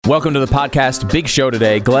Welcome to the podcast. Big show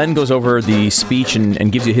today. Glenn goes over the speech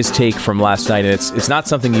and gives you his take from last night. And it's not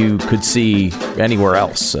something you could see anywhere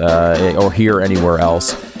else or hear anywhere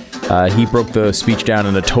else. He broke the speech down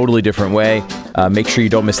in a totally different way. Make sure you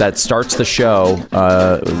don't miss that. Starts the show.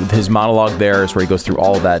 His monologue there is where he goes through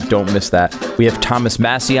all of that. Don't miss that. We have Thomas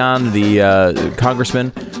Massie on, the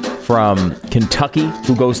congressman from Kentucky,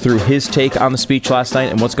 who goes through his take on the speech last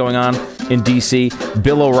night and what's going on in D.C.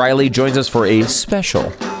 Bill O'Reilly joins us for a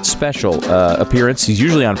special appearance. He's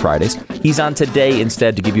usually on Fridays. He's on today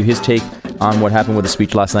instead to give you his take on what happened with the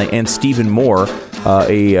speech last night. And Stephen Moore,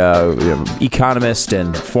 economist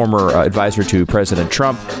and former advisor to President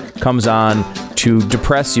Trump, comes on to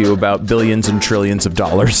depress you about billions and trillions of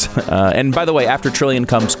dollars. And by the way, after trillion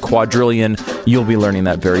comes quadrillion. You'll be learning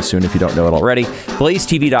that very soon if you don't know it already.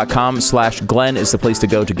 BlazeTV.com/Glenn is the place to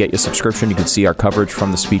go to get your subscription. You can see our coverage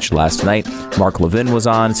from the speech last night. Mark Levin was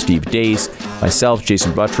on, Steve Deace, myself,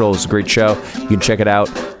 Jason Buttrill. It was a great show. You can check it out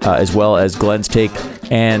as well as Glenn's take.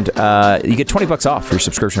 And you get $20 off your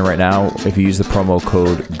subscription right now if you use the promo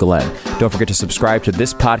code Glenn. Don't forget to subscribe to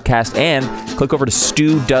this podcast and click over to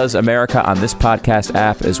Stu Does America on this podcast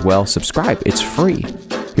app as well. Subscribe. It's free.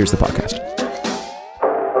 Here's the podcast.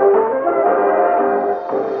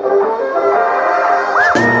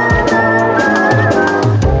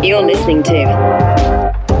 You're listening to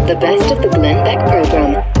the best of the Glenn Beck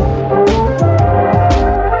program.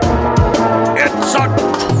 It's a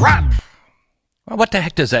trap! Well, what the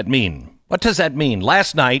heck does that mean? What does that mean?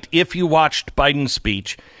 Last night, if you watched Biden's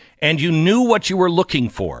speech and you knew what you were looking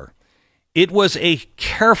for, it was a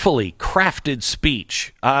carefully crafted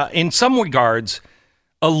speech. In some regards,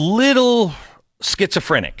 a little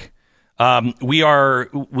schizophrenic. We are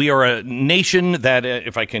a nation that,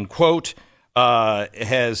 if I can quote,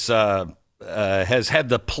 has had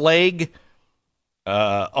the plague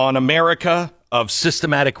on America of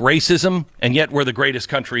systematic racism, and yet we're the greatest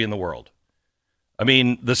country in the world. I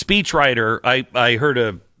mean, the speechwriter, I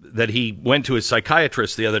heard that he went to his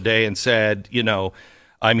psychiatrist the other day and said, you know,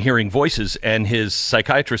 I'm hearing voices, and his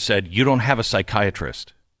psychiatrist said, you don't have a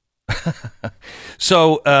psychiatrist.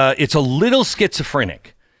 So it's a little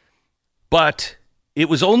schizophrenic, but it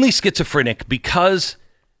was only schizophrenic because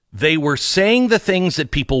they were saying the things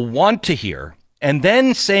that people want to hear and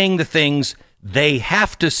then saying the things they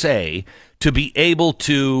have to say to be able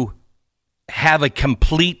to have a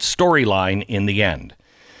complete storyline in the end.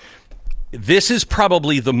 This is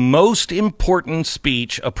probably the most important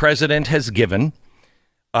speech a president has given,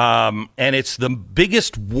 and it's the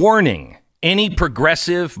biggest warning any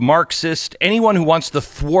progressive, Marxist, anyone who wants to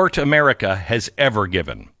thwart America has ever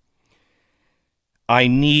given. I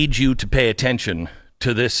need you to pay attention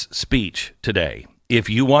to this speech today. If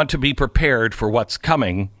you want to be prepared for what's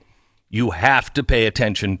coming, you have to pay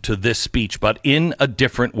attention to this speech, but in a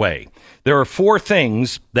different way. There are 4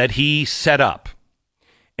 things that he set up,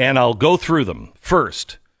 and I'll go through them.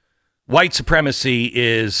 First, white supremacy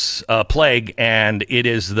is a plague, and it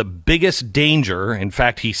is the biggest danger. In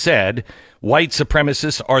fact, he said, white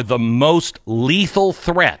supremacists are the most lethal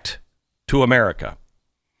threat to America.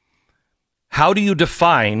 How do you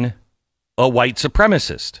define a white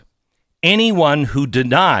supremacist? Anyone who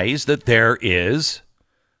denies that there is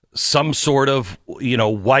some sort of,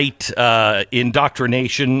 white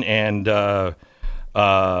indoctrination and,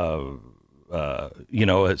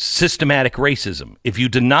 systematic racism. If you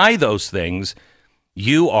deny those things,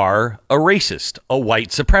 you are a racist, a white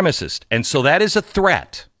supremacist. And so that is a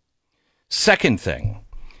threat. Second thing,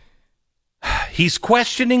 he's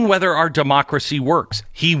questioning whether our democracy works.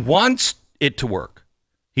 He wants it to work.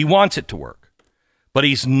 But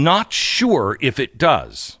he's not sure if it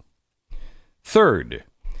does. Third,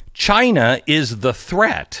 China is the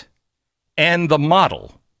threat and the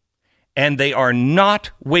model, and they are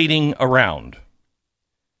not waiting around.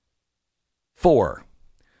 4,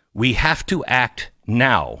 we have to act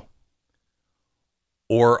now,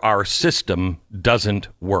 or our system doesn't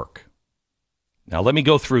work. Now, let me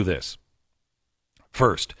go through this.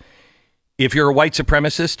 First, if you're a white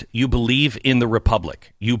supremacist, you believe in the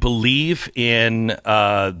republic. You believe in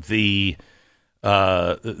the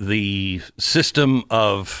system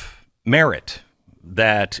of merit,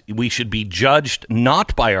 that we should be judged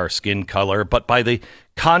not by our skin color, but by the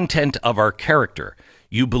content of our character.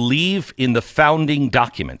 You believe in the founding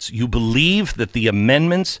documents. You believe that the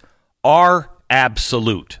amendments are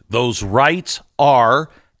absolute. Those rights are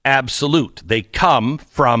absolute. They come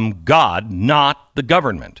from God, not the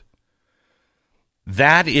government.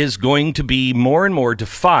 That is going to be more and more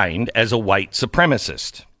defined as a white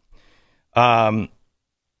supremacist.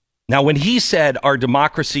 Now, when he said our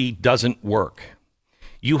democracy doesn't work,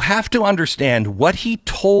 You have to understand what he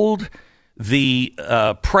told the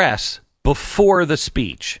press before the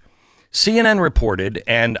speech. CNN reported,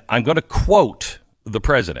 and I'm going to quote the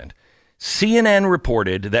president. CNN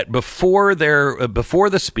reported that before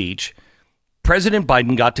the speech, President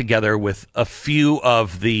Biden got together with a few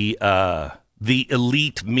of the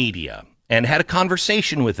elite media and had a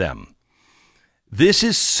conversation with them. This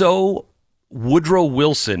is so Woodrow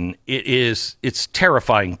Wilson. It's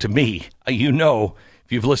terrifying to me. You know,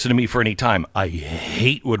 if you've listened to me for any time, I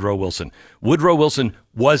hate Woodrow Wilson. Woodrow Wilson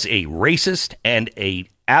was a racist and a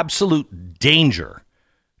absolute danger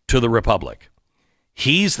to the Republic.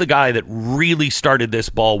 He's the guy that really started this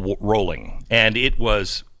ball rolling, and it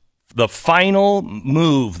was the final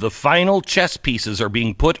move. The final chess pieces are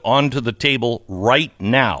being put onto the table right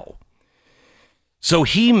now. So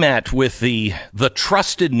he met with the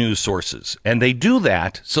trusted news sources, and they do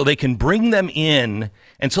that so they can bring them in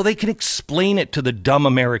and so they can explain it to the dumb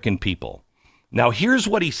American people. Now, here's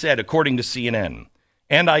what he said, according to CNN,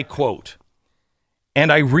 and I quote,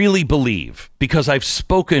 and I really believe, because I've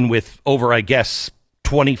spoken with over, I guess,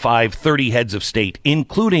 25, 30 heads of state,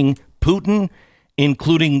 including Putin,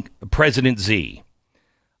 including President Z.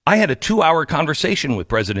 I had a 2-hour conversation with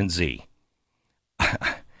President Z.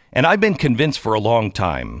 And I've been convinced for a long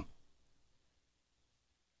time, ...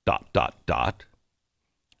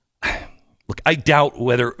 Look, I doubt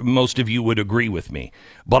whether most of you would agree with me,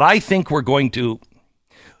 but I think we're going to...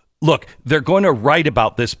 Look, they're going to write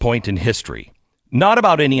about this point in history. Not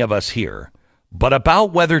about any of us here, but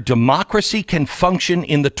about whether democracy can function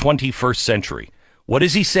in the 21st century. What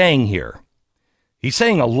is he saying here? He's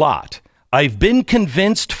saying a lot. I've been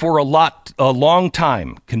convinced for a long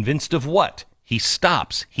time. Convinced of what? He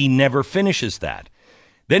stops. He never finishes that.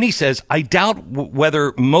 Then he says, I doubt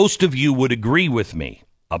whether most of you would agree with me.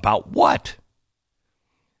 About what?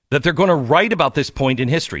 That they're going to write about this point in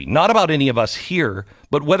history. Not about any of us here,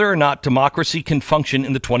 but whether or not democracy can function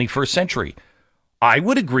in the 21st century. I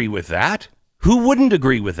would agree with that. Who wouldn't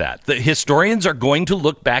agree with that? The historians are going to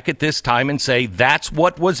look back at this time and say that's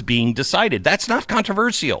what was being decided. That's not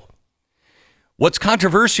controversial. What's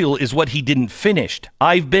controversial is what he didn't finish.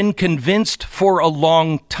 I've been convinced for a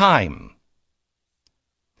long time.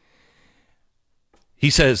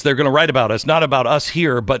 He says they're going to write about us, not about us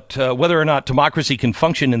here, but whether or not democracy can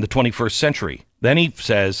function in the 21st century. Then he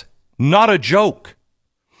says, not a joke.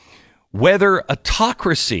 Whether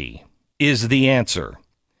autocracy is the answer.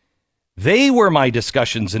 They were my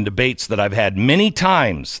discussions and debates that I've had many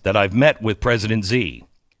times that I've met with President Z.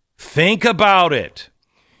 Think about it.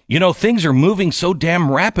 You know, things are moving so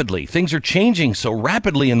damn rapidly. Things are changing so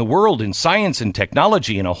rapidly in the world, in science and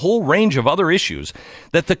technology and a whole range of other issues,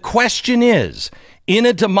 that the question is, in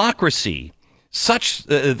a democracy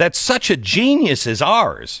that's such a genius as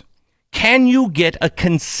ours, can you get a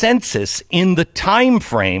consensus in the time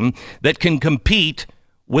frame that can compete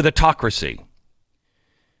with autocracy?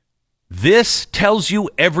 This tells you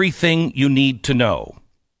everything you need to know.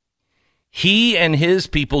 He and his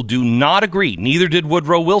people do not agree. Neither did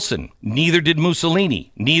Woodrow Wilson. Neither did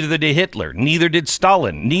Mussolini. Neither did Hitler. Neither did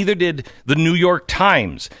Stalin. Neither did the New York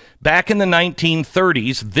Times. Back in the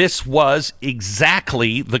 1930s, this was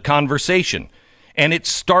exactly the conversation. And it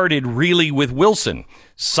started really with Wilson.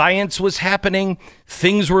 Science was happening.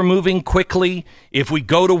 Things were moving quickly. If we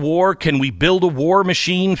go to war, can we build a war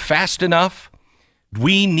machine fast enough?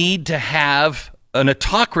 We need to have an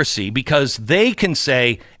autocracy because they can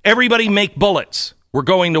say, everybody make bullets. We're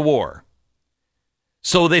going to war.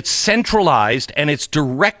 So it's centralized and it's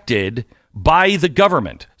directed by the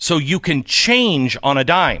government. So you can change on a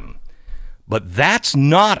dime. But that's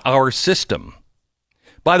not our system.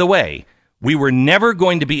 By the way, we were never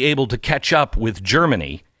going to be able to catch up with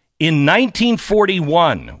Germany. In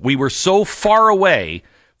 1941, we were so far away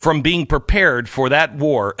from being prepared for that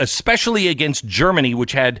war, especially against Germany,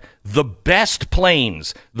 which had the best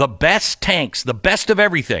planes, the best tanks, the best of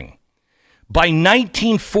everything. By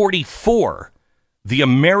 1944, the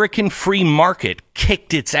American free market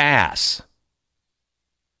kicked its ass.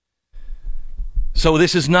 So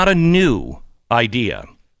this is not a new idea.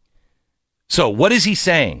 So what is he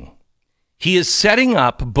saying? He is setting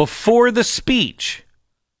up before the speech,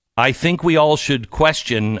 I think we all should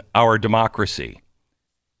question our democracy.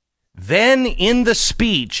 Then in the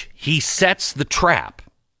speech, he sets the trap.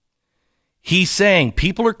 He's saying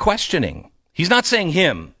people are questioning. He's not saying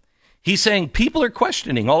him. He's saying people are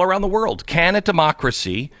questioning all around the world. Can a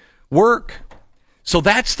democracy work? So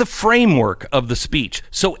that's the framework of the speech.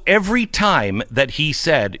 So every time that he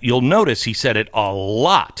said, you'll notice he said it a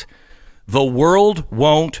lot, the world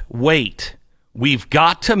won't wait. We've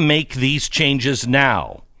got to make these changes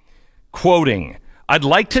now. Quoting, I'd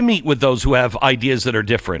like to meet with those who have ideas that are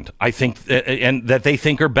different. I think and that they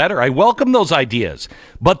think are better. I welcome those ideas.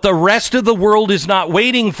 But the rest of the world is not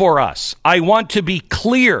waiting for us. I want to be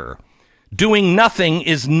clear. Doing nothing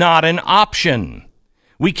is not an option.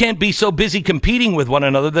 We can't be so busy competing with one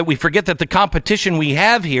another that we forget that the competition we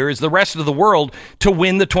have here is the rest of the world to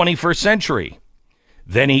win the 21st century.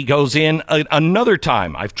 Then he goes in another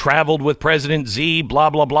time. I've traveled with President Z, blah,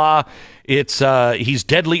 blah, blah. He's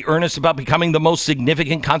deadly earnest about becoming the most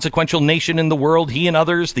significant, consequential nation in the world. He and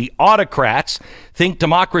others, the autocrats, think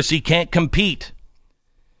democracy can't compete.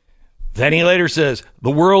 Then he later says,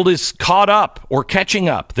 the world is caught up or catching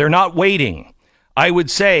up. They're not waiting. I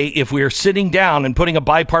would say if we are sitting down and putting a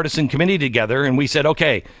bipartisan committee together and we said,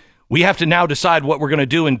 okay, we have to now decide what we're going to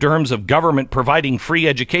do in terms of government providing free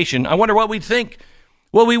education, I wonder what we'd think.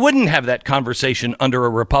 Well, we wouldn't have that conversation under a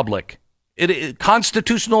republic.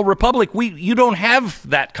 Constitutional republic, you don't have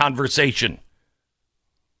that conversation.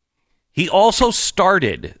 He also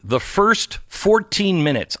started the first 14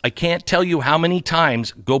 minutes. I can't tell you how many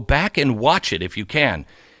times. Go back and watch it if you can.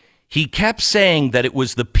 He kept saying that it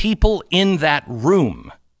was the people in that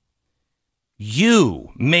room.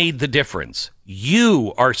 You made the difference.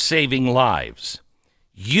 You are saving lives.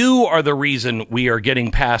 You are the reason we are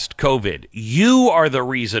getting past COVID. You are the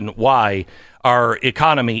reason why our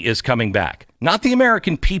economy is coming back. Not the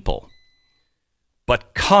American people,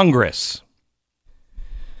 but Congress.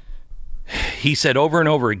 He said over and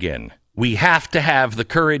over again, we have to have the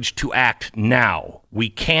courage to act now. We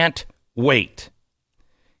can't wait.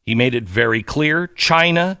 He made it very clear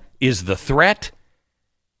China is the threat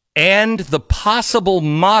and the possible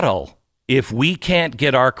model if we can't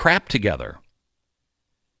get our crap together.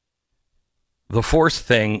 The fourth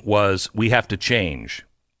thing was we have to change.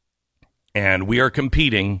 And we are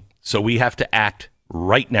competing, so we have to act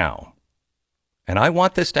right now. And I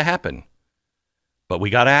want this to happen. But we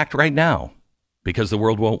got to act right now because the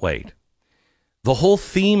world won't wait. The whole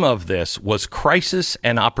theme of this was crisis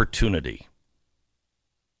and opportunity.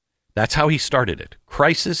 That's how he started it.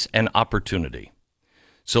 Crisis and opportunity.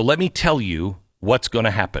 So let me tell you what's going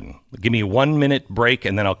to happen. Give me a 1 minute break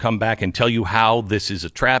and then I'll come back and tell you how this is a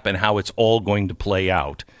trap and how it's all going to play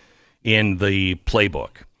out in the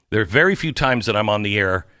playbook. There are very few times that I'm on the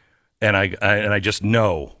air and I just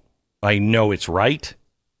know. I know it's right.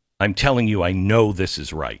 I'm telling you, I know this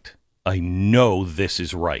is right. I know this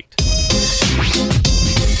is right.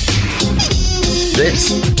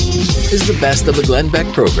 This is the Best of the Glenn Beck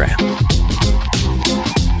program.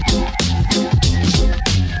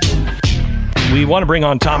 We want to bring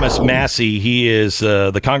on Thomas Massie. He is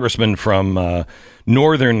the congressman from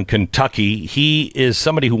northern Kentucky. He is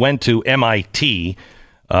somebody who went to MIT,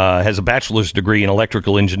 has a bachelor's degree in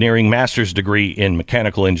electrical engineering, master's degree in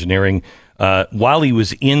mechanical engineering. While he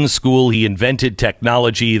was in school, he invented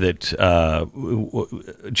technology that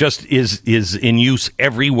just is in use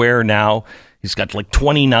everywhere now. He's got like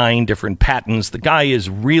 29 different patents. The guy is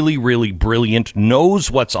really, really brilliant, knows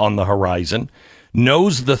what's on the horizon,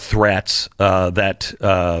 knows the threats that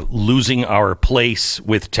losing our place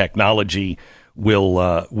with technology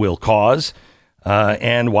will cause,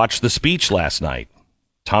 and watched the speech last night.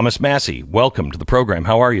 Thomas Massie, welcome to the program.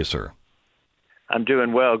 How are you, sir? I'm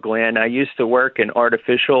doing well, Glenn. I used to work in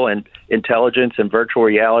artificial and intelligence and virtual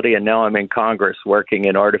reality, and now I'm in Congress working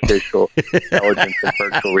in artificial intelligence and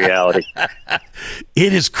virtual reality.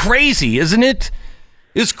 It is crazy, isn't it?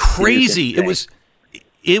 It's crazy. It was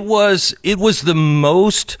the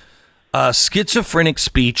most schizophrenic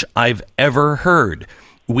speech I've ever heard.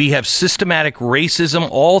 We have systematic racism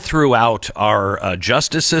all throughout our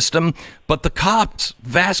justice system, but the cops,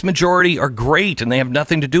 vast majority, are great, and they have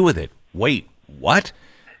nothing to do with it. Wait. What?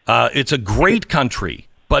 It's a great country,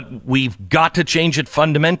 but we've got to change it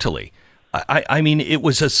fundamentally. I mean, it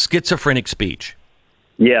was a schizophrenic speech.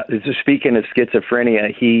 Yeah, speaking of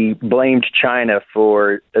schizophrenia, he blamed China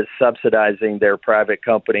for subsidizing their private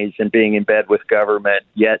companies and being in bed with government,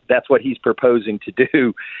 yet that's what he's proposing to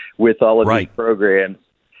do with all of these programs.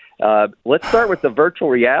 Let's start with the virtual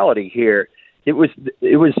reality here. It was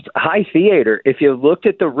high theater. If you looked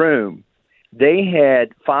at the room, they had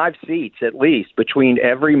 5 seats at least between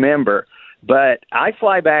every member. But I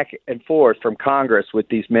fly back and forth from Congress with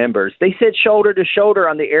these members. They sit shoulder to shoulder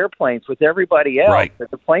on the airplanes with everybody else. Right.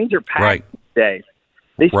 But the planes are packed these days.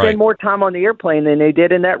 They spend more time on the airplane than they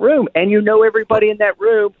did in that room. And you know everybody in that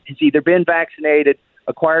room has either been vaccinated,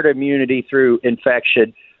 acquired immunity through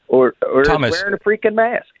infection, or Thomas, is wearing a freaking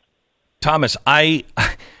mask. Thomas, I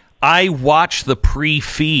watched the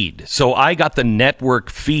pre-feed. So I got the network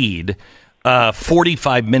feed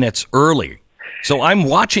 45 minutes early. So I'm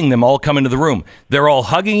watching them all come into the room. They're all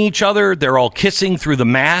hugging each other. They're all kissing through the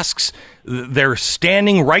masks. They're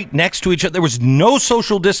standing right next to each other. There was no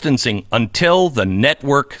social distancing until the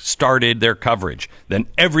network started their coverage. Then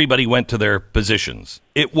everybody went to their positions.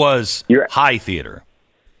 It was high theater.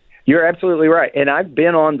 You're absolutely right. And I've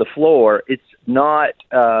been on the floor. It's not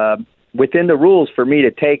within the rules for me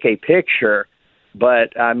to take a picture,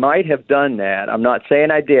 but I might have done that. I'm not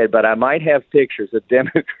saying I did, but I might have pictures of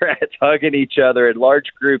Democrats hugging each other in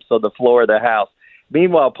large groups on the floor of the House.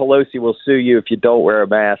 Meanwhile, Pelosi will sue you if you don't wear a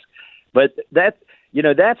mask. But that's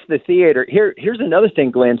the theater. Here's another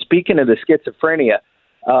thing, Glenn. Speaking of the schizophrenia,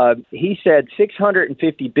 he said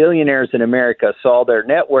 650 billionaires in America saw their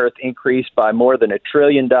net worth increase by more than $1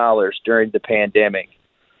 trillion during the pandemic.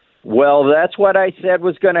 Well, that's what I said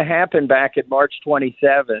was going to happen back in March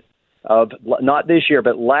 27th of not this year,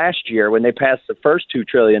 but last year when they passed the first $2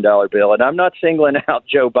 trillion bill. And I'm not singling out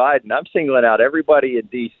Joe Biden. I'm singling out everybody in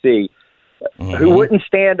D.C. who wouldn't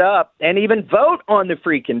stand up and even vote on the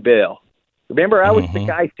freaking bill. Remember, I was the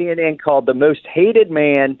guy CNN called the most hated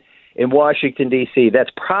man in Washington, D.C. That's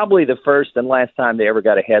probably the first and last time they ever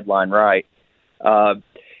got a headline right.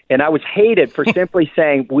 And I was hated for simply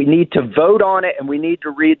saying we need to vote on it and we need to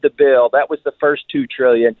read the bill. That was the first $2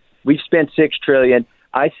 trillion. We've spent $6 trillion.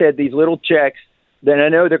 I said these little checks, then I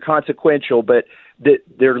know they're consequential, but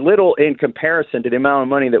they're little in comparison to the amount of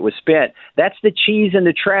money that was spent. That's the cheese in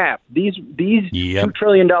the trap. These $2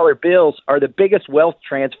 trillion bills are the biggest wealth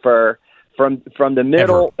transfer from the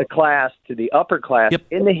middle class to the upper class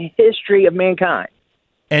in the history of mankind.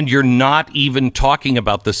 And you're not even talking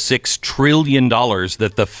about the $6 trillion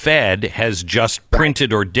that the Fed has just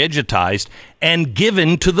printed or digitized and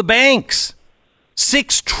given to the banks.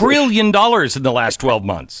 $6 trillion in the last 12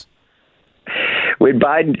 months. When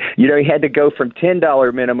Biden, he had to go from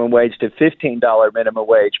 $10 minimum wage to $15 minimum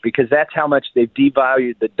wage because that's how much they've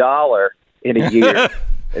devalued the dollar in a year.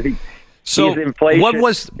 So inflation.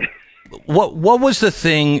 What was the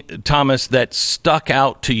thing, Thomas, that stuck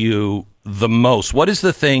out to you the most? What is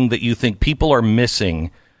the thing that you think people are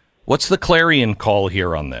missing? What's the clarion call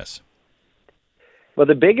here on this? Well,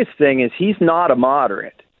 the biggest thing is he's not a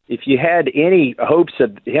moderate. If you had any hopes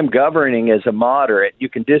of him governing as a moderate, you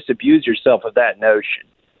can disabuse yourself of that notion.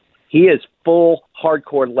 He is full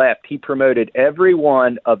hardcore left. He promoted every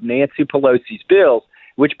one of Nancy Pelosi's bills,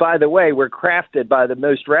 which, by the way, were crafted by the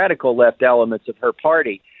most radical left elements of her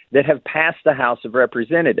party that have passed the House of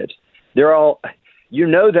Representatives. They're all,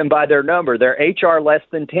 them by their number. They're HR less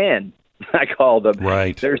than 10, I call them.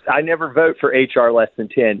 Right. I never vote for HR less than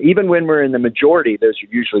 10. Even when we're in the majority, those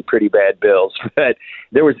are usually pretty bad bills. But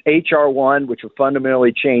there was HR 1, which would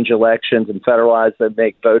fundamentally change elections and federalize them,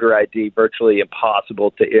 make voter ID virtually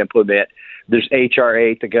impossible to implement. There's HR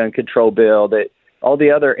 8, the gun control bill, that all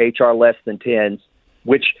the other HR less than 10s,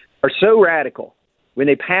 which are so radical. When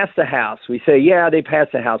they pass the House, we say, yeah, they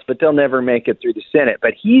passed the House, but they'll never make it through the Senate.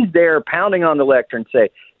 But he's there pounding on the lectern and say,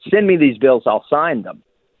 send me these bills, I'll sign them.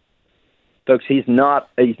 Folks, he's not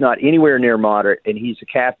anywhere near moderate, and he's a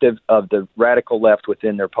captive of the radical left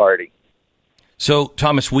within their party. So,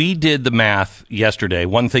 Thomas, we did the math yesterday.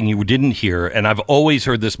 One thing you didn't hear, and I've always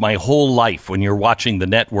heard this my whole life when you're watching the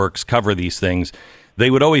networks cover these things, they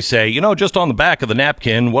would always say, just on the back of the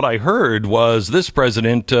napkin, what I heard was this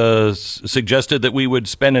president suggested that we would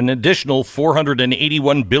spend an additional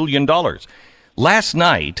 $481 billion. Last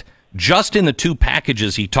night, just in the two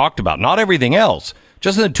packages he talked about, not everything else,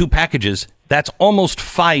 just in the two packages, that's almost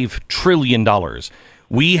 $5 trillion.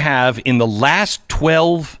 We have, in the last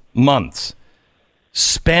 12 months,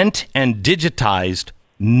 spent and digitized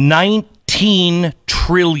 $19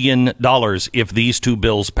 trillion if these two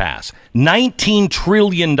bills pass. $19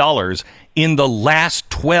 trillion in the last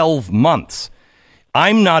 12 months.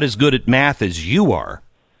 I'm not as good at math as you are.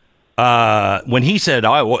 When he said,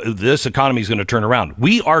 this economy is going to turn around,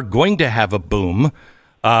 we are going to have a boom,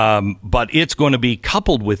 but it's going to be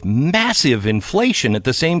coupled with massive inflation at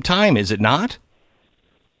the same time, is it not?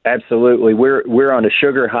 Absolutely. We're on a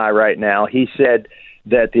sugar high right now. He said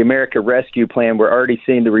that the America Rescue Plan, we're already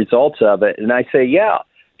seeing the results of it. And I say, yeah,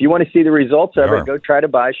 if you want to see the results of it, go try to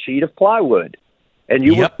buy a sheet of plywood. And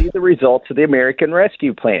you will see the results of the American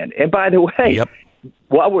Rescue Plan. And by the way,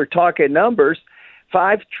 while we're talking numbers,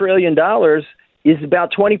 $5 trillion is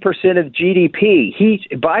about 20% of GDP.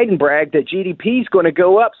 Biden bragged that GDP is going to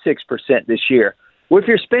go up 6% this year. Well, if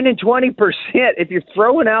you're spending 20%, if you're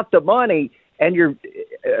throwing out the money and you're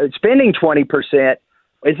spending 20%,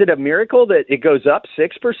 is it a miracle that it goes up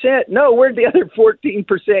 6%? No, where'd the other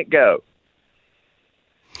 14% go?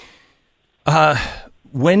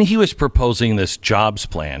 when he was proposing this jobs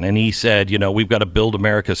plan, and he said, we've got to build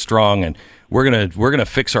America strong, and we're gonna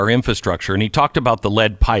fix our infrastructure, and he talked about the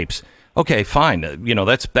lead pipes. Okay, fine.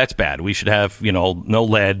 That's bad. We should have no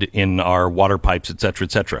lead in our water pipes, et cetera,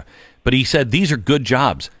 et cetera. But he said these are good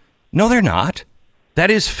jobs. No, they're not.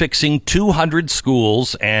 That is fixing 200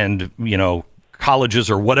 schools and colleges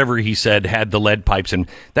or whatever he said had the lead pipes, and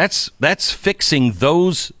that's fixing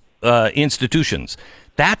those institutions.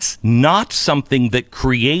 That's not something that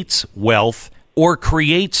creates wealth or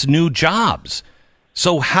creates new jobs.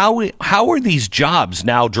 So how are these jobs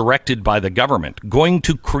now directed by the government going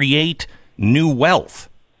to create new wealth?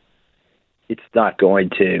 It's not going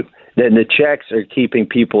to. Then the checks are keeping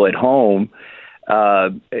people at home.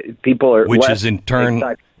 People are, which is in turn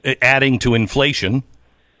adding to inflation.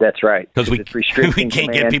 That's right. Because we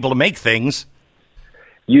can't get people to make things.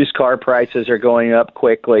 Used car prices are going up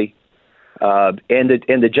quickly. And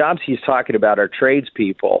the jobs he's talking about are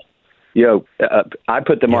tradespeople. I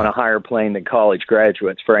put them on a higher plane than college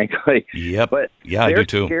graduates, frankly. Yep. But I do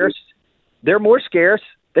too. They're more scarce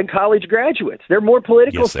than college graduates. They're more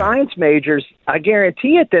political science majors, I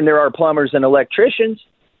guarantee it, than there are plumbers and electricians.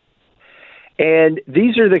 And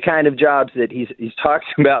these are the kind of jobs that he's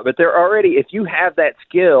talking about. But they're already, if you have that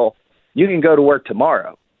skill, you can go to work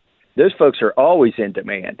tomorrow. Those folks are always in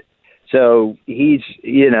demand. So he's,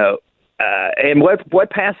 and what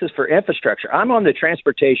passes for infrastructure? I'm on the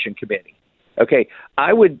transportation committee. Okay,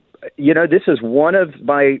 I would, this is one of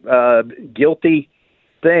my guilty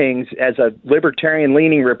things as a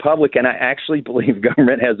libertarian-leaning Republican. I actually believe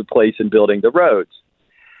government has a place in building the roads.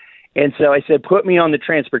 And so I said, put me on the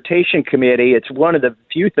transportation committee. It's one of the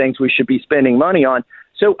few things we should be spending money on.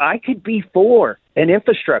 So I could be for an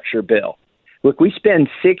infrastructure bill. Look, we spend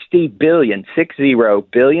 $60 billion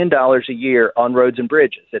a year on roads and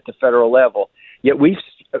bridges at the federal level. Yet we've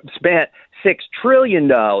spent $6 trillion.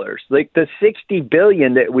 Like the $60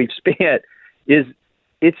 billion that we've spent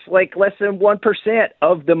it's like less than 1%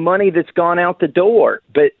 of the money that's gone out the door.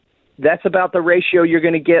 But that's about the ratio you're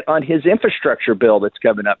going to get on his infrastructure bill that's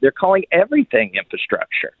coming up. They're calling everything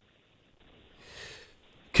infrastructure.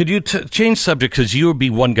 Could you change subject, because you would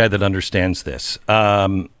be one guy that understands this.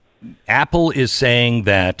 Apple is saying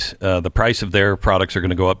that the price of their products are going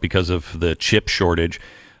to go up because of the chip shortage.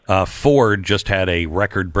 Ford just had a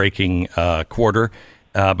record-breaking quarter,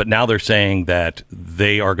 but now they're saying that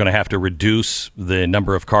they are going to have to reduce the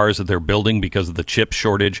number of cars that they're building because of the chip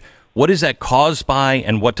shortage. What is that caused by,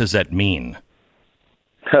 and what does that mean?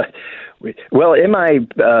 Well, in my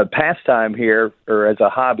pastime here, or as a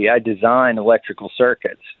hobby, I design electrical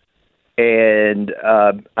circuits. And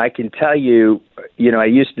I can tell you,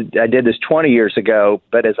 I did this 20 years ago,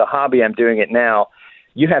 but as a hobby, I'm doing it now.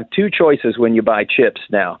 You have two choices when you buy chips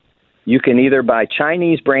now. You can either buy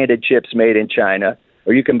Chinese branded chips made in China,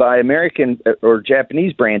 or you can buy American or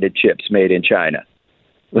Japanese branded chips made in China.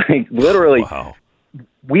 Like literally, wow.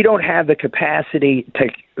 We don't have the capacity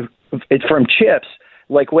it's from chips,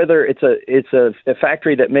 like whether it's a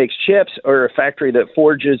factory that makes chips or a factory that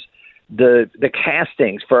forges the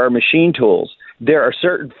castings for our machine tools. There are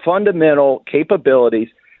certain fundamental capabilities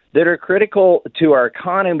that are critical to our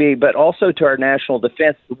economy, but also to our national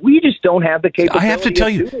defense. We just don't have the capability I have to tell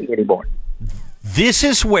of you, doing it anymore. This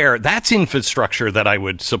is where that's infrastructure that I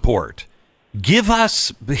would support. Give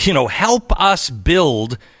us, help us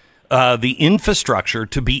build the infrastructure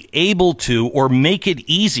to be able to, or make it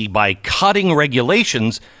easy by cutting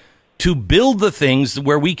regulations to build the things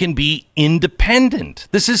where we can be independent.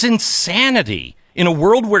 This is insanity. In a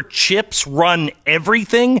world where chips run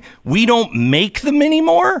everything, we don't make them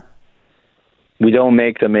anymore? We don't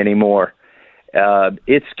make them anymore.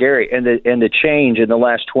 It's scary. And the change in the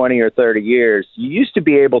last 20 or 30 years, you used to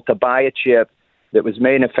be able to buy a chip that was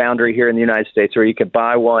made in a foundry here in the United States, or you could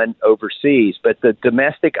buy one overseas. But the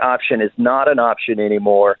domestic option is not an option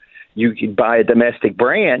anymore. You can buy a domestic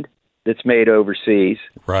brand that's made overseas.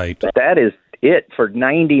 Right. But that is it for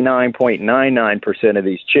 99.99% of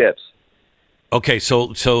these chips. Okay,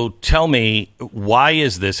 so tell me, why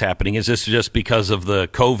is this happening? Is this just because of the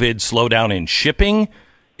COVID slowdown in shipping?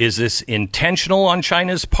 Is this intentional on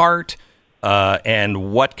China's part?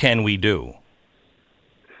 And what can we do?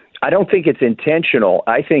 I don't think it's intentional.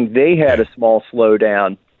 I think they had a small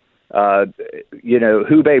slowdown.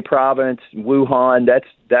 Hubei province, Wuhan,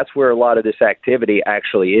 that's where a lot of this activity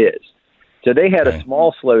actually is. So they had a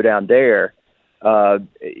small slowdown there.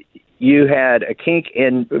 You had a kink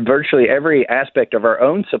in virtually every aspect of our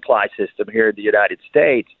own supply system here in the United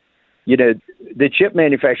States. The chip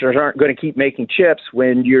manufacturers aren't going to keep making chips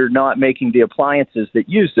when you're not making the appliances that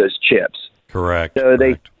use those chips. Correct. So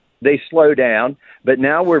they slow down. But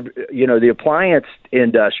now the appliance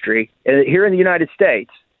industry here in the United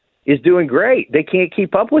States is doing great. They can't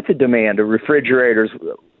keep up with the demand of refrigerators,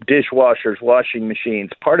 dishwashers, washing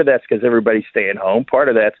machines. Part of that's because everybody's staying home. Part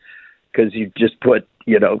of that's because you just put,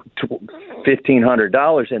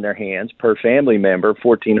 $1,500 in their hands per family member,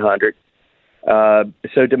 $1,400.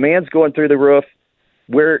 So demand's going through the roof.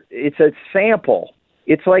 Where it's a sample.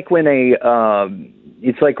 It's like when a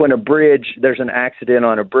bridge, there's an accident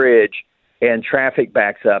on a bridge and traffic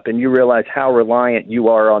backs up, and you realize how reliant you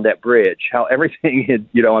are on that bridge, how everything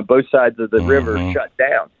on both sides of the river shut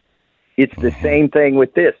down. It's the same thing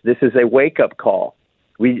with this. This is a wake-up call.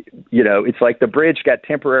 It's like the bridge got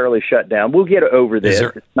temporarily shut down. We'll get over this.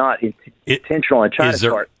 It's not intentional on China's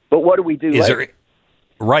part. But what do we do later?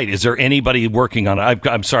 Right. Is there anybody working on it?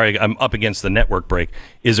 I'm sorry, I'm up against the network break.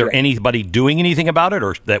 Is there anybody doing anything about it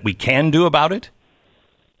or that we can do about it?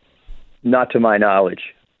 Not to my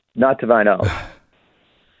knowledge.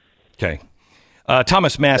 Okay.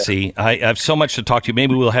 Thomas Massie, I have so much to talk to you.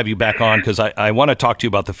 Maybe we'll have you back on because I want to talk to you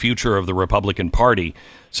about the future of the Republican Party.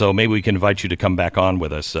 So maybe we can invite you to come back on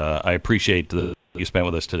with us. I appreciate the you spent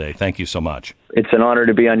with us today. Thank you so much. It's an honor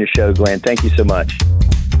to be on your show, Glenn. Thank you so much.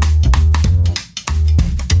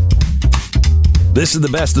 This is the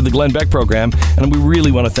best of the Glenn Beck program, and we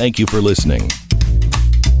really want to thank you for listening.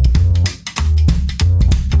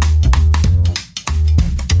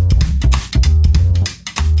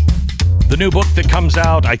 The new book that comes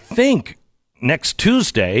out, I think, next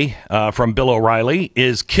Tuesday from Bill O'Reilly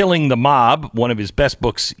is Killing the Mob, one of his best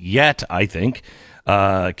books yet, I think.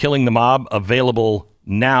 Killing the Mob, available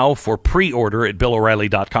now for pre-order at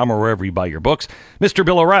BillO'Reilly.com or wherever you buy your books. Mr.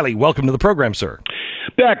 Bill O'Reilly, welcome to the program, sir.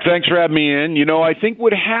 Beck, thanks for having me in. I think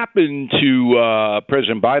what happened to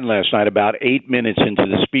President Biden last night, about 8 minutes into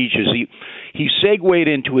the speech, is he segued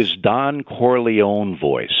into his Don Corleone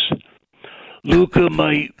voice. Luca,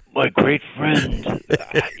 my great friend.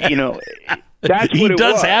 That's what he it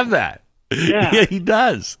does was. have that. Yeah, he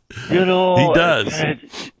does. He does.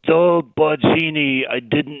 Old Bozzini, I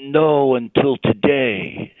didn't know until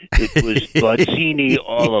today. It was Bozzini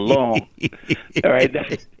all along. All right,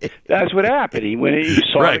 that's what happened. He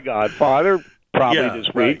saw The Godfather probably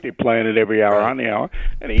this week. They playing it every hour on the hour,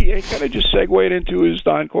 and he kind of just segued into his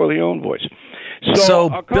Don Corleone voice.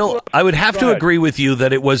 So Bill, I would have to agree with you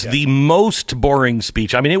that it was the most boring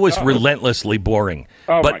speech. I mean, it was relentlessly boring.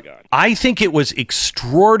 Oh, but my God. I think it was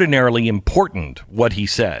extraordinarily important what he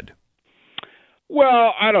said.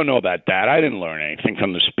 Well, I don't know about that. I didn't learn anything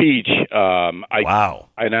from the speech. Wow.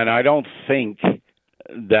 And I don't think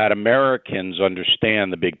that Americans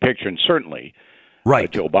understand the big picture, and certainly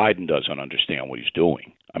Joe Biden doesn't understand what he's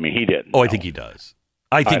doing. I mean, he didn't. I think he does.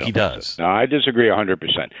 I think he does. So. No, I disagree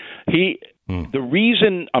 100%. The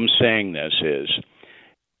reason I'm saying this is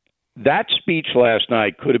that speech last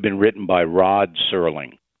night could have been written by Rod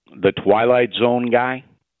Serling, the Twilight Zone guy.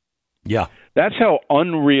 Yeah. That's how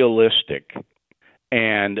unrealistic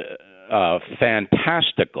and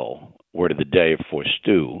fantastical, word of the day for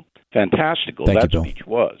Stu, fantastical that speech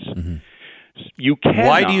was. Mm-hmm. You cannot.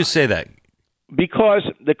 Why do you say that? Because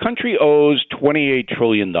the country owes $28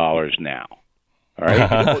 trillion now. All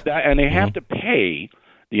right? And they have to pay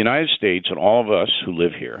the United States and all of us who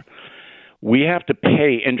live here. We have to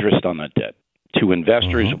pay interest on that debt to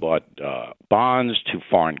investors who bought bonds, to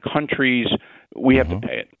foreign countries. We have to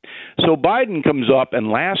pay it. So Biden comes up, and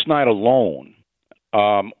last night alone,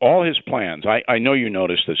 all his plans, I know you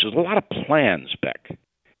noticed this, there's a lot of plans, Beck.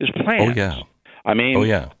 There's plans. Oh, yeah. I mean,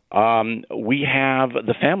 we have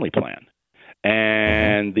the family plan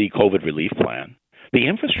and the COVID relief plan, the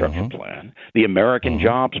infrastructure plan, the American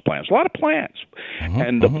jobs plans, a lot of plans.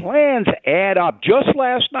 And the plans add up just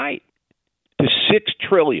last night to $6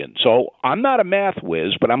 trillion. So I'm not a math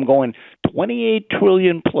whiz, but I'm going 28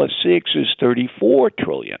 trillion plus 6 is 34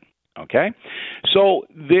 trillion. Okay? So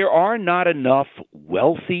there are not enough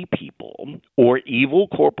wealthy people or evil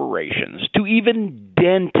corporations to even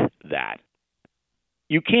dent that.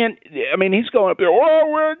 You can't, I mean, he's going up there,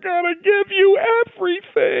 we're going to give you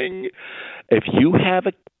everything. If you have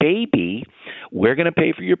a baby, we're going to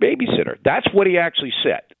pay for your babysitter. That's what he actually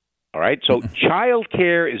said. All right? So child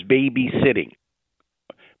care is babysitting.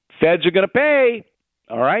 Feds are going to pay.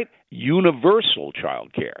 All right? Universal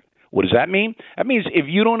child care. What does that mean? That means if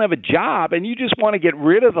you don't have a job and you just want to get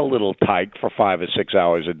rid of the little tyke for 5 or 6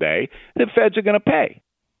 hours a day, the feds are going to pay.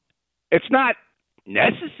 It's not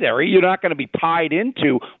necessary. You're not going to be tied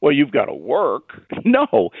into, well, you've got to work.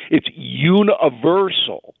 No, it's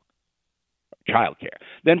universal. childcare.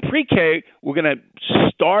 Then pre-K, we're going to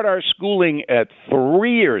start our schooling at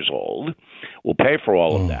 3 years old. We'll pay for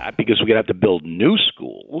all of that because we're going to have to build new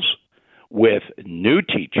schools with new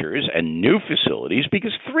teachers and new facilities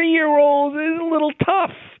because 3-year-olds is a little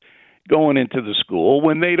tough going into the school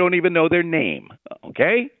when they don't even know their name,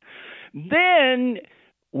 okay? Then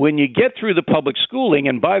when you get through the public schooling,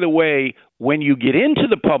 and by the way, when you get into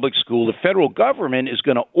the public school, the federal government is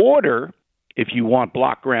going to order, if you want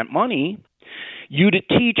block grant money, you to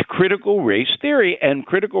teach critical race theory. And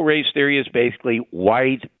critical race theory is basically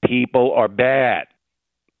white people are bad.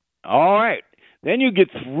 All right. Then you get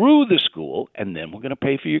through the school, and then we're going to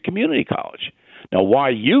pay for your community college. Now, why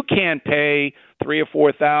you can't pay $3,000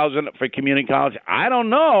 or $4,000 for community college, I don't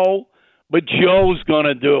know, but Joe's going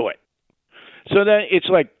to do it. So then it's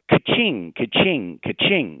like ka-ching, ka-ching,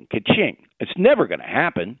 ka-ching, ka-ching. It's never going to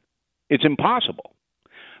happen. It's impossible,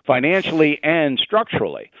 financially and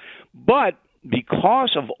structurally. But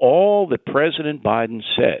because of all that President Biden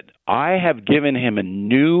said, I have given him a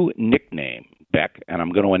new nickname, Beck, and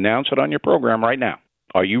I'm going to announce it on your program right now.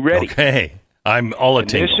 Are you ready? Okay. I'm all a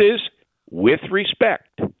tingle. This is, with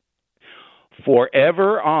respect,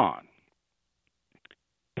 forever on,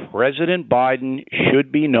 President Biden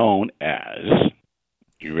should be known as,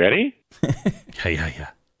 you ready?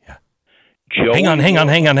 Yeah. Joe. Hang on.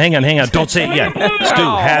 Don't say it yet. Stu,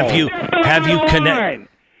 have you connected?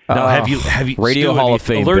 No, have you Radio Stu, Hall have of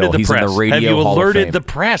Fame, alerted Bill. the He's press? in the Radio Have you Hall of alerted Fame. the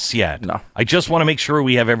press yet? No. I just want to make sure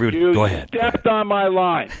we have everybody. Go ahead. Stepped on my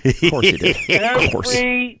line. Of course you did. Of course.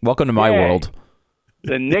 Welcome to my world.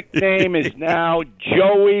 The nickname is now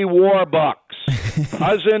Joey Warbucks,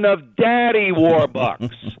 cousin of Daddy Warbucks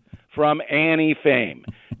from Annie fame.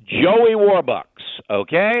 Joey Warbucks,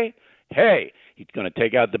 okay? Hey, he's going to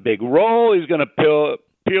take out the big roll. He's going to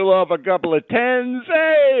peel off a couple of tens.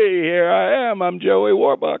 Hey, here I am. I'm Joey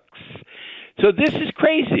Warbucks. So this is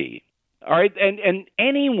crazy, all right? And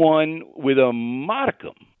anyone with a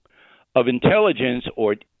modicum of intelligence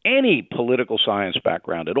or any political science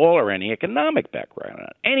background at all or any economic background,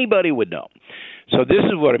 anybody would know. So this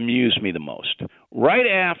is what amused me the most. Right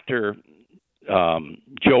after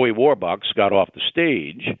Joey Warbucks got off the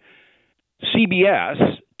stage,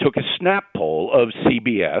 CBS took a snap poll of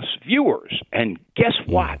CBS viewers. And guess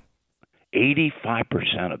what?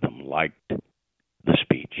 85% of them liked the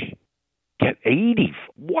speech.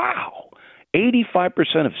 Wow.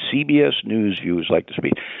 85% of CBS News viewers liked the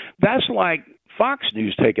speech. That's like Fox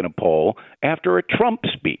News taking a poll after a Trump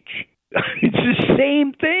speech. It's the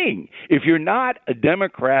same thing. If you're not a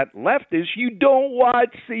Democrat leftist, you don't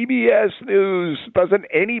watch CBS News. Doesn't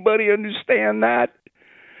anybody understand that?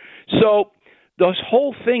 So this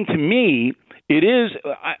whole thing to me, it is,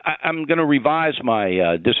 I'm going to revise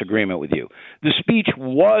my disagreement with you. The speech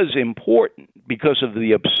was important because of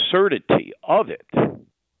the absurdity of it.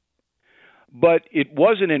 But it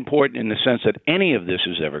wasn't important in the sense that any of this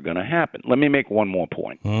is ever going to happen. Let me make one more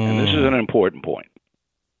point, and this is an important point.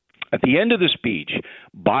 At the end of the speech,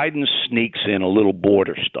 Biden sneaks in a little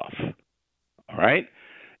border stuff, all right?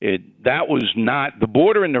 That was not, the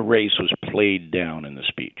border and the race was played down in the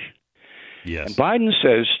speech. Yes. And Biden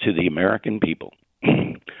says to the American people,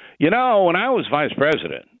 you know, when I was vice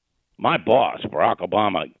president, my boss, Barack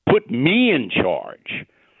Obama, put me in charge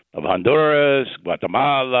of Honduras,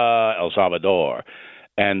 Guatemala, El Salvador,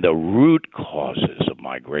 and the root causes of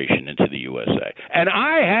migration into the USA. And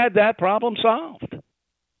I had that problem solved.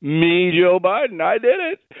 Me, Joe Biden, I did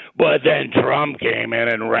it. But then Trump came in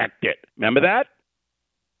and wrecked it. Remember that?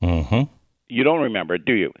 Mm-hmm. You don't remember it,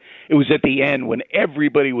 do you? It was at the end when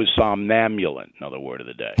everybody was somnambulant, another word of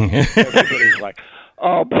the day. Everybody's like,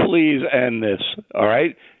 oh, please end this, all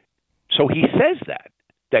right? So he says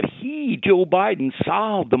that he, Joe Biden,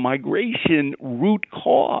 solved the migration root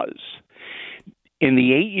cause. In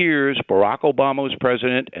the 8 years Barack Obama was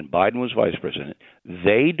president and Biden was vice president,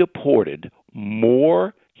 they deported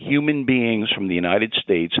more human beings from the United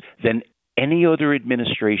States than any other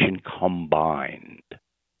administration combined.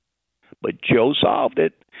 But Joe solved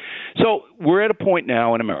it. So we're at a point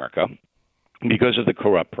now in America, because of the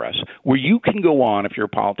corrupt press, where you can go on, if you're a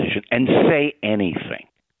politician, and say anything.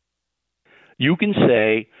 You can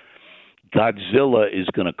say Godzilla is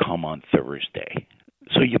going to come on Thursday,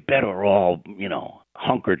 so you better all,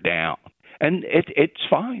 hunker down. And it's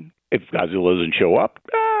fine. If Godzilla doesn't show up,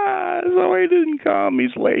 so he didn't come,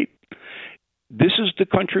 he's late. This is the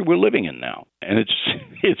country we're living in now, and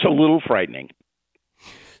it's a little frightening.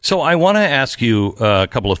 So I want to ask you a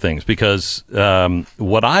couple of things, because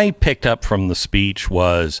what I picked up from the speech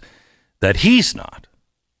was that he's not,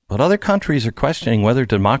 but other countries are questioning whether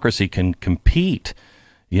democracy can compete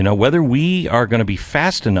whether we are going to be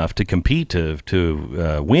fast enough to compete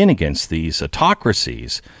to win against these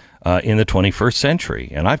autocracies in the 21st century.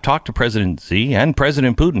 And I've talked to President Xi and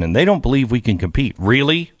President Putin, and they don't believe we can compete.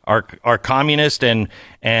 Really, our communist and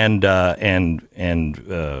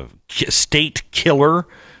state killer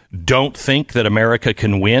don't think that America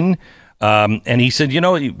can win. And he said,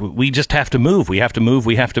 we just have to move. We have to move.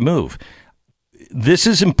 We have to move. This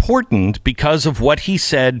is important because of what he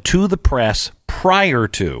said to the press prior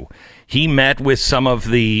to. He met with some of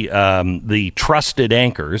the trusted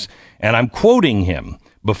anchors, and I'm quoting him.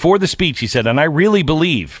 Before the speech, he said, and I really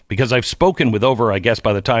believe, because I've spoken with over, I guess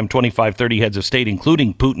by the time, 25, 30 heads of state,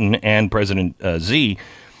 including Putin and President Xi,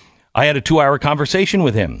 I had a 2-hour conversation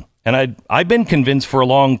with him. And I've been convinced for a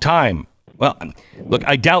long time. Well, look,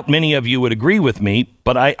 I doubt many of you would agree with me,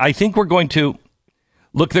 but I think we're going to...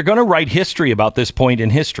 Look, they're going to write history about this point in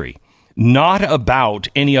history, not about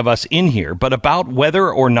any of us in here, but about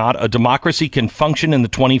whether or not a democracy can function in the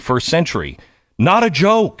 21st century. Not a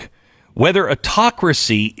joke. Whether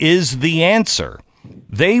autocracy is the answer.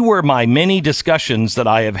 They were my many discussions that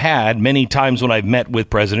I have had many times when I've met with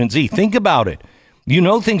President Xi. Think about it.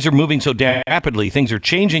 Things are moving so damn rapidly. Things are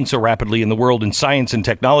changing so rapidly in the world in science and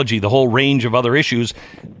technology, the whole range of other issues.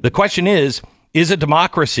 The question is a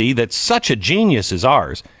democracy that's such a genius as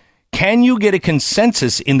ours, can you get a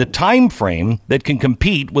consensus in the time frame that can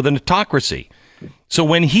compete with an autocracy? So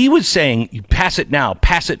when he was saying, pass it now,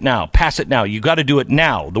 pass it now, pass it now, you got to do it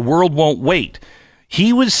now, the world won't wait,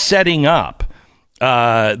 he was setting up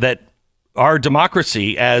that our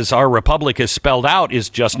democracy, as our republic is spelled out, is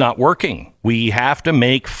just not working. We have to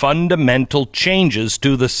make fundamental changes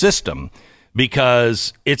to the system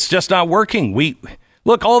because it's just not working.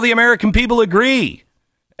 Look, all the American people agree.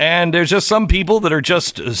 And there's just some people that are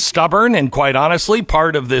just stubborn and, quite honestly,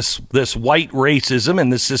 part of this white racism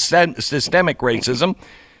and this systemic racism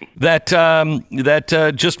that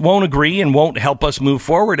just won't agree and won't help us move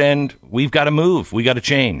forward. And we've got to move. We got to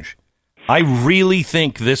change. I really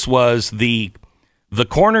think this was the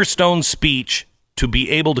cornerstone speech to be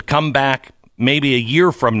able to come back maybe a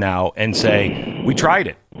year from now and say, we tried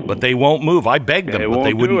it, but they won't move. I begged them, but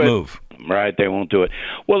they wouldn't move. Right, they won't do it.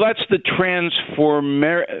 Well, that's the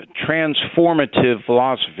transformative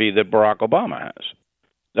philosophy that Barack Obama has.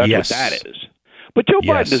 That's what that is. But Joe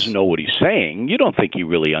Biden doesn't know what he's saying. You don't think he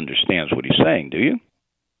really understands what he's saying, do you?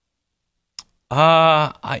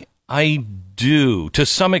 I do, to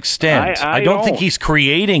some extent. I don't think he's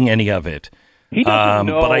creating any of it. He doesn't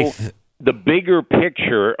know the bigger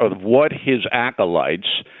picture of what his acolytes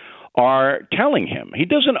are telling him. He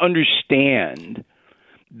doesn't understand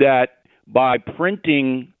that by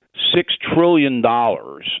printing $6 trillion,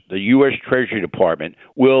 the U.S. Treasury Department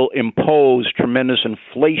will impose tremendous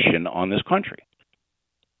inflation on this country.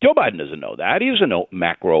 Joe Biden doesn't know that. He doesn't know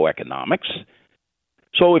macroeconomics.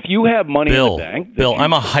 So if you have money in the bank... Bill,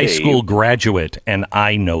 I'm a high school graduate, and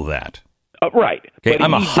I know that. Right. Okay,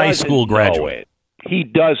 I'm a high school graduate. He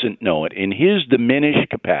doesn't know it in his diminished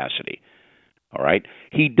capacity. All right?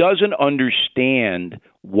 He doesn't understand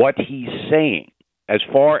what he's saying as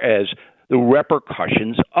far as the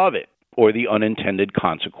repercussions of it or the unintended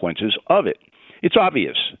consequences of it. It's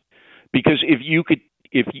obvious because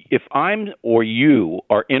if I'm or you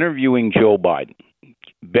are interviewing Joe Biden,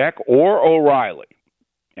 Beck or O'Reilly,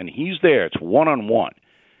 and he's there, it's one-on-one,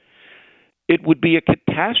 it would be a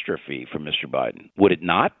catastrophe for Mr. Biden, would it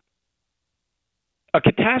not? A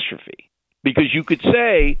catastrophe. Because you could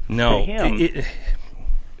say to him,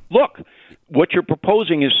 look, what you're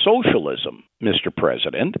proposing is socialism, Mr.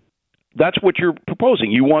 President. That's what you're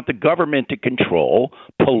proposing. You want the government to control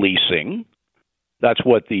policing. That's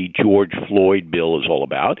what the George Floyd bill is all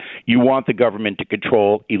about. You want the government to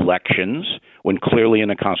control elections when clearly in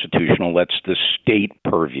the Constitution that's the state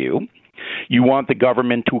purview. You want the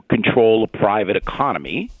government to control the private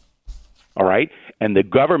economy, all right? And the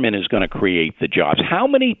government is going to create the jobs. How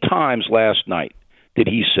many times last night did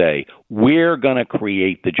he say, we're going to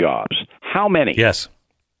create the jobs? How many? Yes.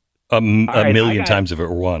 A million times if it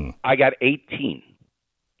were one. I got 18.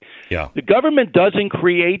 Yeah. The government doesn't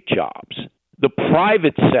create jobs. The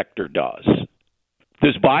private sector does.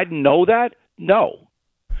 Does Biden know that? No.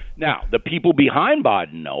 Now, the people behind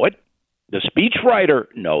Biden know it. The speechwriter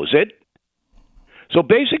knows it. So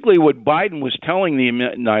basically what Biden was telling the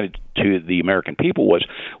American people was,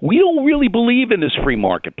 we don't really believe in this free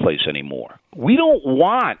marketplace anymore. We don't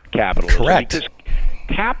want capitalism. Correct. Because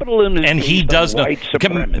capitalism is based on white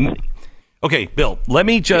supremacy. Okay, Bill, let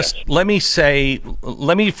me rephrase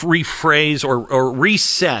or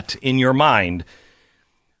reset in your mind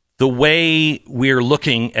the way we're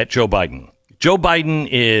looking at Joe Biden. Joe Biden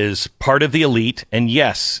is part of the elite, and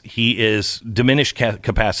yes, he is diminished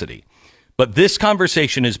capacity. But this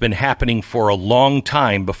conversation has been happening for a long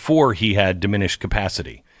time before he had diminished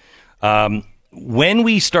capacity. When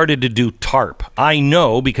we started to do TARP, I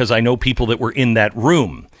know because I know people that were in that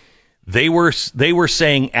room. They were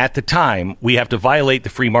saying at the time, we have to violate the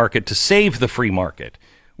free market to save the free market,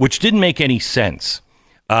 which didn't make any sense.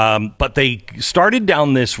 But they started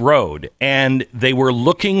down this road, and they were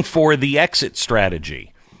looking for the exit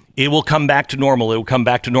strategy. It will come back to normal. It will come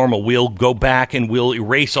back to normal. We'll go back and we'll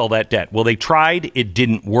erase all that debt. Well, they tried. It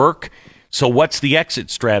didn't work. So what's the exit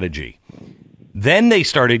strategy? Then they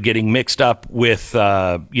started getting mixed up with,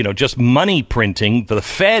 just money printing. The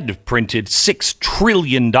Fed printed $6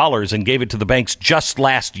 trillion and gave it to the banks just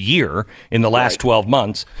last year in the last 12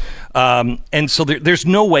 months. And so there's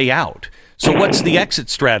no way out. So what's the exit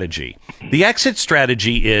strategy? The exit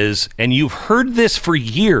strategy is, and you've heard this for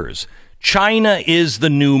years, China is the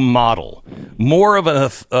new model, more of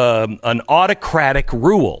an autocratic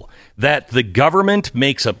rule that the government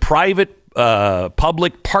makes a private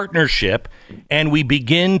public partnership, and we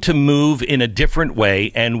begin to move in a different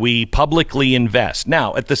way, and we publicly invest.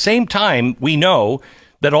 Now, at the same time, we know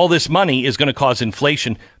that all this money is going to cause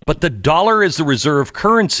inflation, but the dollar is the reserve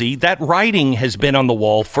currency. That writing has been on the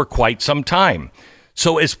wall for quite some time.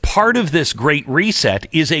 So as part of this great reset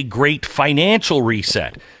is a great financial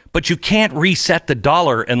reset, but you can't reset the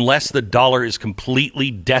dollar unless the dollar is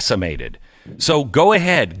completely decimated. So go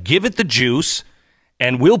ahead, give it the juice,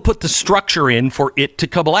 and we'll put the structure in for it to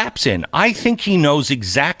collapse in. I think he knows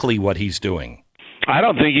exactly what he's doing. I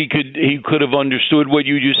don't think he could have understood what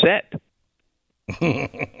you just said. All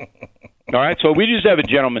right, so we just have a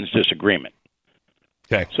gentleman's disagreement.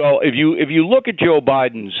 Okay. So if you look at Joe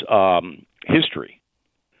Biden's history,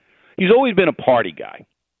 he's always been a party guy.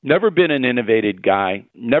 Never been an innovative guy.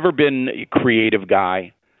 Never been a creative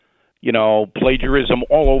guy. Plagiarism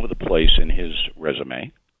all over the place in his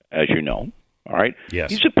resume, as you know. All right?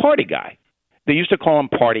 Yes. He's a party guy. They used to call him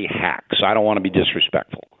party hacks. I don't want to be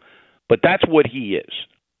disrespectful. But that's what he is.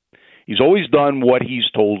 He's always done what he's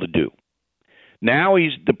told to do. Now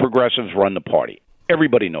the progressives run the party.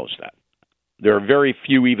 Everybody knows that. There are very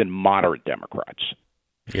few even moderate Democrats.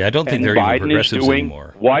 Yeah, I don't think they're Biden even progressives is doing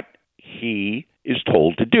anymore. What he is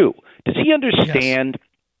told to do. Does he understand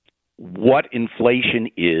what inflation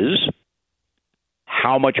is?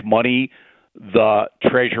 How much money the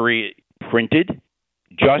Treasury printed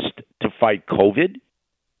just to fight COVID?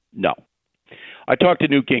 No. I talked to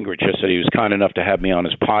Newt Gingrich yesterday. He was kind enough to have me on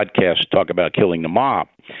his podcast to talk about killing the mob.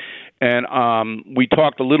 And we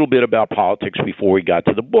talked a little bit about politics before we got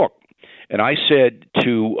to the book. And I said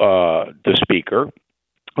to the speaker,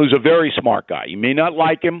 who's a very smart guy, you may not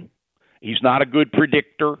like him. He's not a good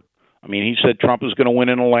predictor. I mean, he said Trump is going to win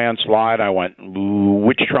in a landslide. I went,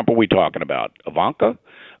 which Trump are we talking about? Ivanka?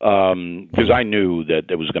 Because I knew that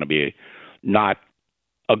there was going to be not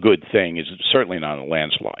a good thing. It's certainly not a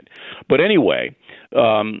landslide. But anyway,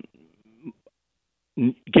 Gingrich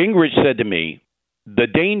said to me, the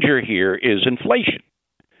danger here is inflation,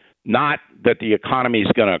 not that the economy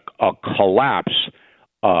is going to collapse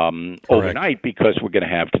overnight because we're going to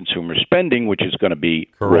have consumer spending, which is going to be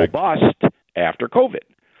robust after COVID.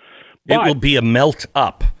 But it will be a melt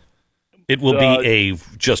up. It will be a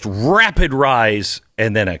just rapid rise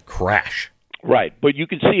and then a crash. Right. But you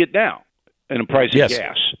can see it now in the price of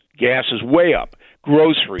gas. Gas is way up.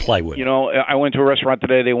 Groceries. Plywood. I went to a restaurant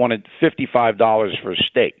today. They wanted $55 for a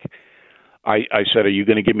steak. I said, are you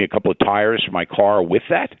going to give me a couple of tires for my car with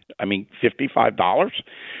that? I mean, $55?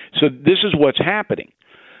 So this is what's happening.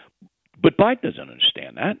 But Biden doesn't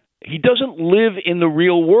understand that. He doesn't live in the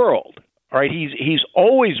real world. All right, he's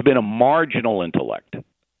always been a marginal intellect.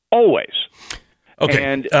 Always. Okay.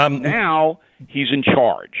 And now he's in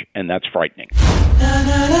charge, and that's frightening.